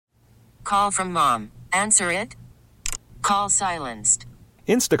Call from mom. Answer it. Call silenced.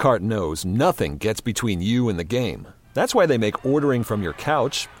 Instacart knows nothing gets between you and the game. That's why they make ordering from your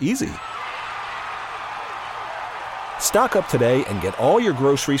couch easy. Stock up today and get all your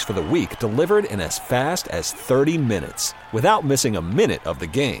groceries for the week delivered in as fast as 30 minutes without missing a minute of the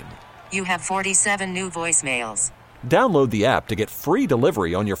game. You have 47 new voicemails. Download the app to get free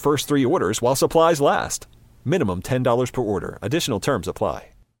delivery on your first 3 orders while supplies last. Minimum $10 per order. Additional terms apply.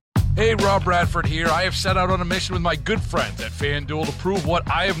 Hey, Rob Bradford here. I have set out on a mission with my good friends at FanDuel to prove what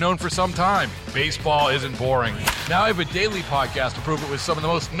I have known for some time. Baseball isn't boring. Now I have a daily podcast to prove it with some of the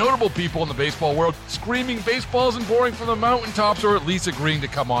most notable people in the baseball world, screaming baseball isn't boring from the mountaintops, or at least agreeing to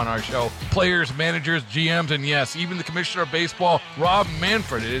come on our show. Players, managers, GMs, and yes, even the commissioner of baseball, Rob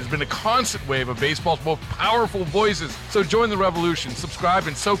Manfred. It has been a constant wave of baseball's most powerful voices. So join the revolution. Subscribe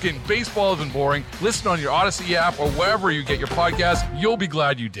and soak in Baseball Isn't Boring. Listen on your Odyssey app or wherever you get your podcasts. You'll be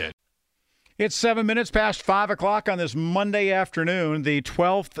glad you did. It's 7 minutes past 5 o'clock on this Monday afternoon, the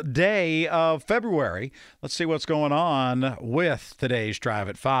 12th day of February. Let's see what's going on with today's Drive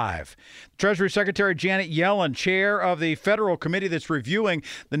at 5. Treasury Secretary Janet Yellen, chair of the federal committee that's reviewing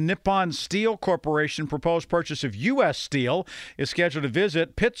the Nippon Steel Corporation proposed purchase of U.S. Steel, is scheduled to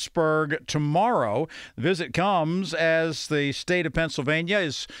visit Pittsburgh tomorrow. The visit comes as the state of Pennsylvania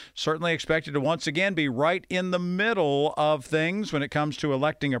is certainly expected to once again be right in the middle of things when it comes to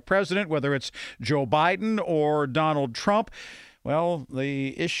electing a president, whether it's Joe Biden or Donald Trump. Well,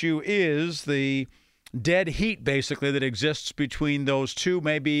 the issue is the dead heat, basically, that exists between those two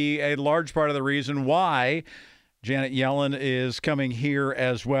may be a large part of the reason why Janet Yellen is coming here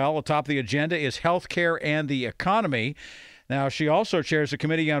as well. Atop the agenda is health care and the economy. Now, she also chairs the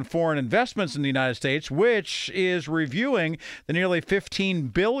Committee on Foreign Investments in the United States, which is reviewing the nearly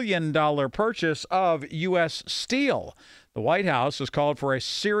 $15 billion purchase of U.S. Steel. The White House has called for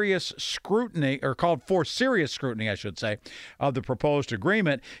serious scrutiny, of the proposed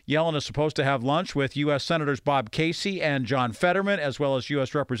agreement. Yellen is supposed to have lunch with U.S. Senators Bob Casey and John Fetterman, as well as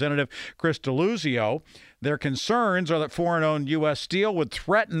U.S. Representative Chris Deluzio. Their concerns are that foreign-owned U.S. Steel would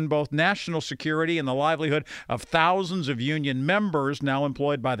threaten both national security and the livelihood of thousands of union members now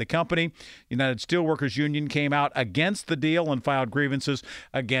employed by the company. United Steelworkers Union came out against the deal and filed grievances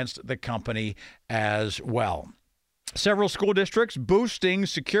against the company as well. Several school districts boosting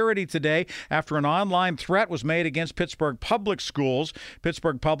security today after an online threat was made against Pittsburgh public schools.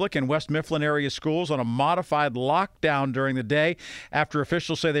 Pittsburgh Public and West Mifflin area schools on a modified lockdown during the day after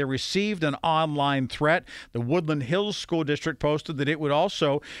officials say they received an online threat. The Woodland Hills School District posted that it would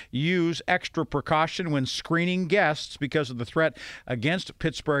also use extra precaution when screening guests because of the threat against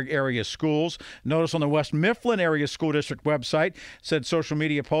Pittsburgh area schools. Notice on the West Mifflin area school district website said social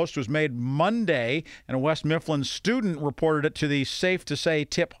media post was made Monday, and a West Mifflin student reported it to the Safe to Say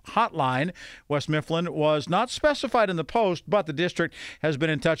tip hotline. West Mifflin was not specified in the post, but the district has been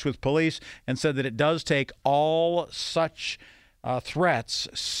in touch with police and said that it does take all such threats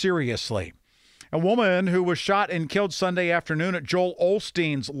seriously. A woman who was shot and killed Sunday afternoon at Joel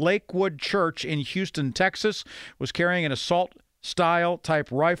Osteen's Lakewood Church in Houston, Texas, was carrying an assault-style type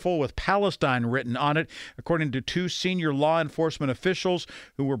rifle with Palestine written on it, according to 2 senior law enforcement officials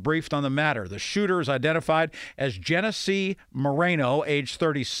who were briefed on the matter. The shooter is identified as Genesee Moreno, age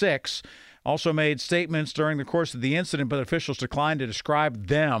 36, also made statements during the course of the incident, but officials declined to describe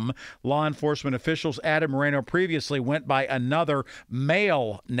them. Law enforcement officials added Moreno previously went by another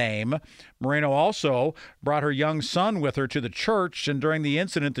male name. Moreno also brought her young son with her to the church, and during the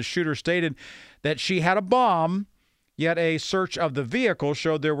incident, the shooter stated that she had a bomb, yet a search of the vehicle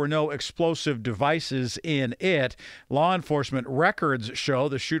showed there were no explosive devices in it. Law enforcement records show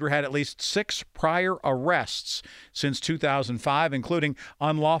the shooter had at least 6 prior arrests since 2005, including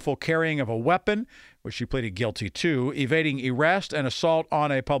unlawful carrying of a weapon, which she pleaded guilty to, evading arrest, and assault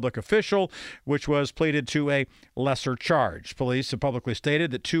on a public official, which was pleaded to a lesser charge. Police have publicly stated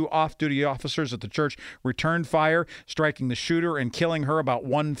that 2 off-duty officers at the church returned fire, striking the shooter and killing her about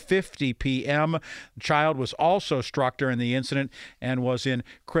 1:50 p.m. The child was also struck during the incident and was in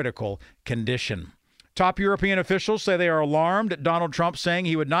critical condition. Top European officials say they are alarmed at Donald Trump saying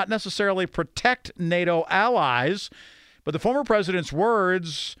he would not necessarily protect NATO allies, but the former president's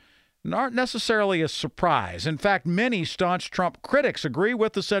words aren't necessarily a surprise. In fact, many staunch Trump critics agree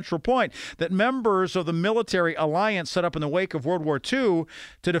with the central point that members of the military alliance set up in the wake of World War II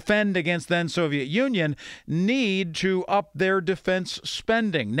to defend against then Soviet Union need to up their defense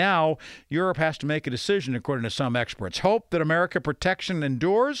spending. Now, Europe has to make a decision, according to some experts. Hope that American protection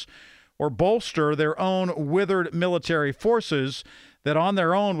endures, or bolster their own withered military forces that on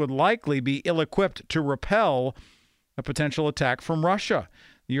their own would likely be ill-equipped to repel a potential attack from Russia.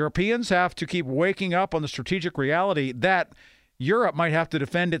 The Europeans have to keep waking up on the strategic reality that Europe might have to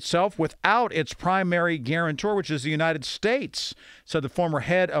defend itself without its primary guarantor, which is the United States, said the former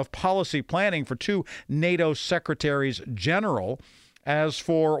head of policy planning for 2 NATO secretaries general. As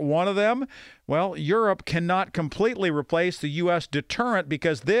for one of them, well, Europe cannot completely replace the U.S. deterrent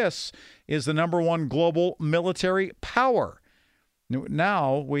because this is the number 1 global military power.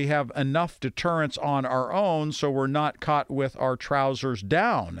 Now we have enough deterrence on our own, so we're not caught with our trousers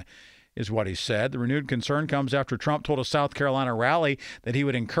down, is what he said. The renewed concern comes after Trump told a South Carolina rally that he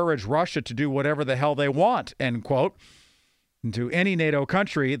would encourage Russia to do whatever the hell they want, end quote, to any NATO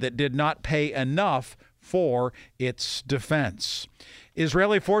country that did not pay enough for its defense.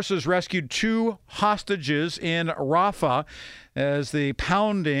 Israeli forces rescued 2 hostages in Rafah as the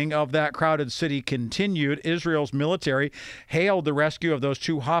pounding of that crowded city continued. Israel's military hailed the rescue of those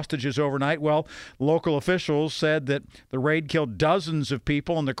 2 hostages overnight. Well, local officials said that the raid killed dozens of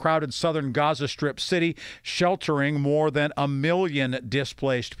people in the crowded southern Gaza Strip city, sheltering more than 1 million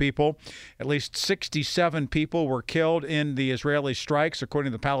displaced people. At least 67 people were killed in the Israeli strikes,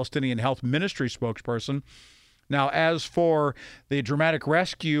 according to the Palestinian Health Ministry spokesperson. Now, as for the dramatic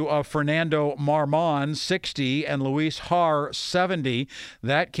rescue of Fernando Marmon, 60, and Luis Har, 70,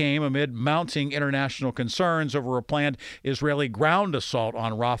 that came amid mounting international concerns over a planned Israeli ground assault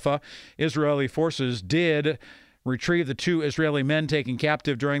on Rafah. Israeli forces did retrieve the 2 Israeli men taken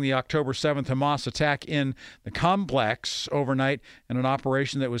captive during the October 7th Hamas attack in the complex overnight in an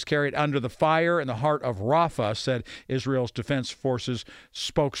operation that was carried under the fire in the heart of Rafah, said Israel's Defense Forces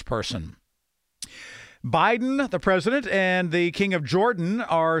spokesperson. Biden, the president, and the King of Jordan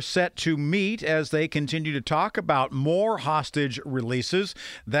are set to meet as they continue to talk about more hostage releases.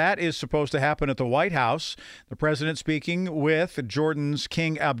 That is supposed to happen at the White House. The president speaking with Jordan's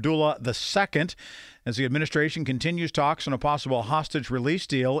King Abdullah II as the administration continues talks on a possible hostage release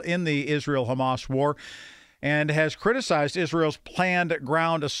deal in the Israel-Hamas war, and has criticized Israel's planned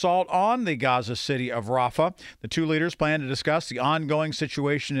ground assault on the Gaza city of Rafah. The 2 leaders plan to discuss the ongoing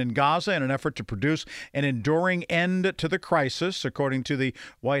situation in Gaza in an effort to produce an enduring end to the crisis, according to the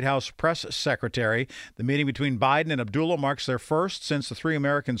White House press secretary. The meeting between Biden and Abdullah marks their first since the 3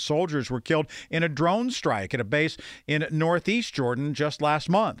 American soldiers were killed in a drone strike at a base in northeast Jordan just last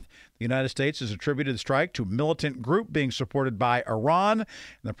month. The United States has attributed the strike to a militant group being supported by Iran. And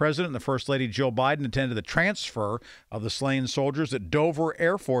the President and the First Lady Jill Biden attended the transfer of the slain soldiers at Dover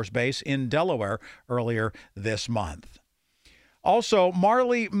Air Force Base in Delaware earlier this month. Also,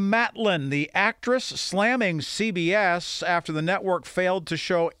 Marlee Matlin, the actress, slamming CBS after the network failed to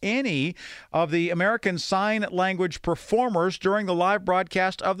show any of the American Sign Language performers during the live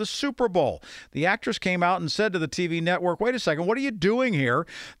broadcast of the Super Bowl. The actress came out and said to the TV network, "Wait a second, what are you doing here?"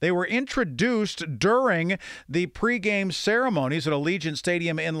 They were introduced during the pregame ceremonies at Allegiant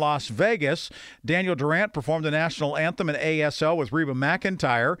Stadium in Las Vegas. Daniel Durant performed the national anthem in ASL with Reba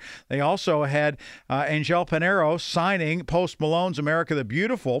McEntire. They also had Angel Pinero signing Post Malone's America the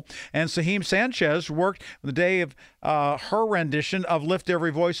Beautiful, and Saheem Sanchez worked the day of her rendition of Lift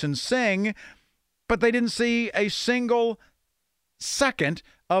Every Voice and Sing, but they didn't see a single second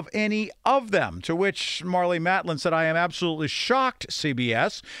of any of them, to which Marlee Matlin said, "I am absolutely shocked,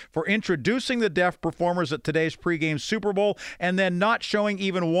 CBS, for introducing the deaf performers at today's pregame Super Bowl and then not showing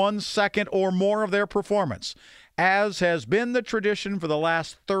even 1 second or more of their performance, as has been the tradition for the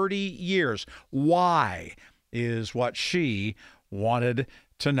last 30 years. Why?" is what she wanted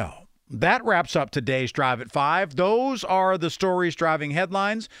to know. That wraps up today's Drive at 5. Those are the stories driving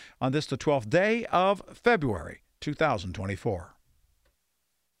headlines on this, the 12th day of February, 2024.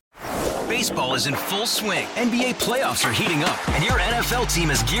 Baseball is in full swing. NBA playoffs are heating up, and your NFL team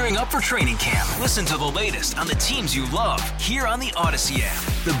is gearing up for training camp. Listen to the latest on the teams you love here on the Odyssey app.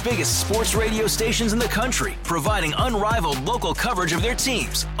 The biggest sports radio stations in the country, providing unrivaled local coverage of their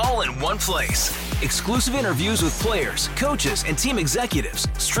teams, all in one place. Exclusive interviews with players, coaches, and team executives,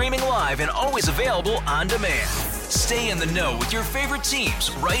 streaming live and always available on demand. Stay in the know with your favorite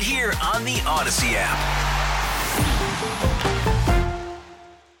teams right here on the Odyssey app.